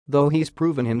though he's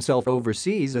proven himself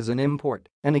overseas as an import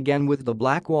and again with the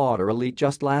Blackwater Elite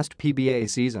just last PBA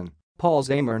season. Paul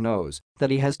Zamar knows that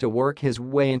he has to work his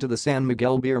way into the San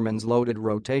Miguel Beermen's loaded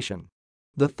rotation.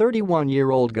 The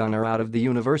 31-year-old gunner out of the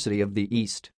University of the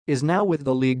East is now with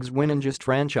the league's winningest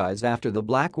franchise after the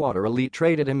Blackwater Elite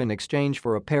traded him in exchange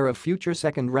for a pair of future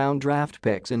second-round draft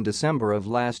picks in December of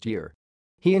last year.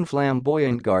 He and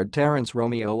flamboyant guard Terrence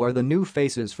Romeo are the new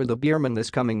faces for the Beermen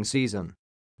this coming season.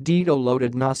 Dito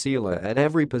loaded na sila at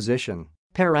every position,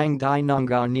 parang di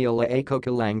nanga nila ako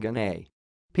kailangan a.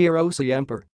 Pero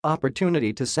siyempre,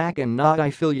 opportunity to sack and not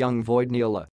I feel young void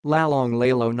nila, lalong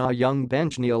lalo na young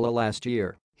bench nila last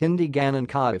year, hindi ganun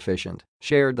ka-efficient,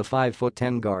 shared the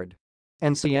 5'10" guard.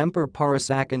 And siyempre para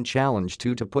sakin challenge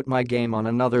to put my game on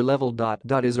another level.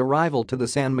 His arrival to the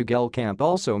San Miguel camp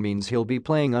also means he'll be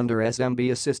playing under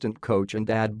SMB assistant coach and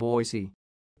dad Boycie.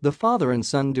 The father and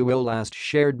son duo last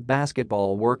shared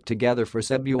basketball work together for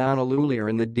Cebuana Lulier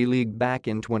in the D-League back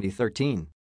in 2013.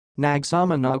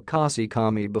 Nagsama na kasi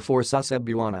kami before sa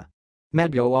Cebuana.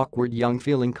 Medyo awkward young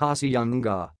feeling kasi young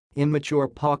nga, immature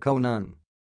pa ko nun.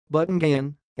 But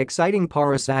ngayon, exciting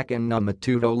para sakin na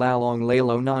matuto lalong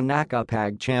lalo na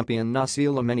nakapag champion na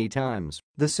sila many times,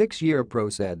 the 6-year pro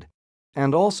said.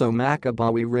 And also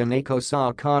makabawi rin ako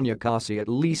sa kanya kasi at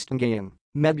least ngayon,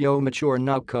 medyo mature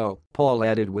na ko, Paul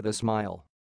added with a smile.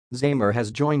 Zamar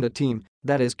has joined a team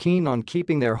that is keen on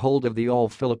keeping their hold of the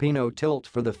all-Filipino tilt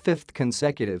for the 5th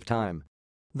consecutive time.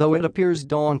 Though it appears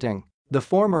daunting, the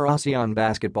former ASEAN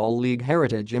Basketball League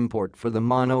heritage import for the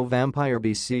Mono Vampire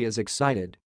BC is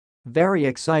excited. Very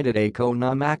excited ako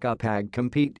na makapag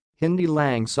compete, hindi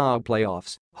lang sa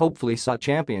playoffs, hopefully sa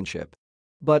championship.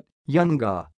 But, yun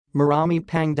nga, marami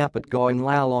pang dapat gawin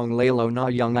lalong lalo na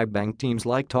young ibang teams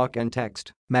like Talk and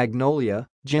Text, Magnolia,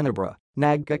 Ginebra,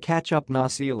 nagka-catch up na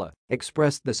sila,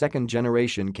 expressed the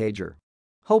second-generation cager.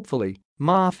 Hopefully,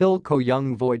 ma-fill ko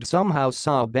young void somehow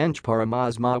sa bench para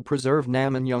mas ma-preserve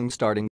naman young starting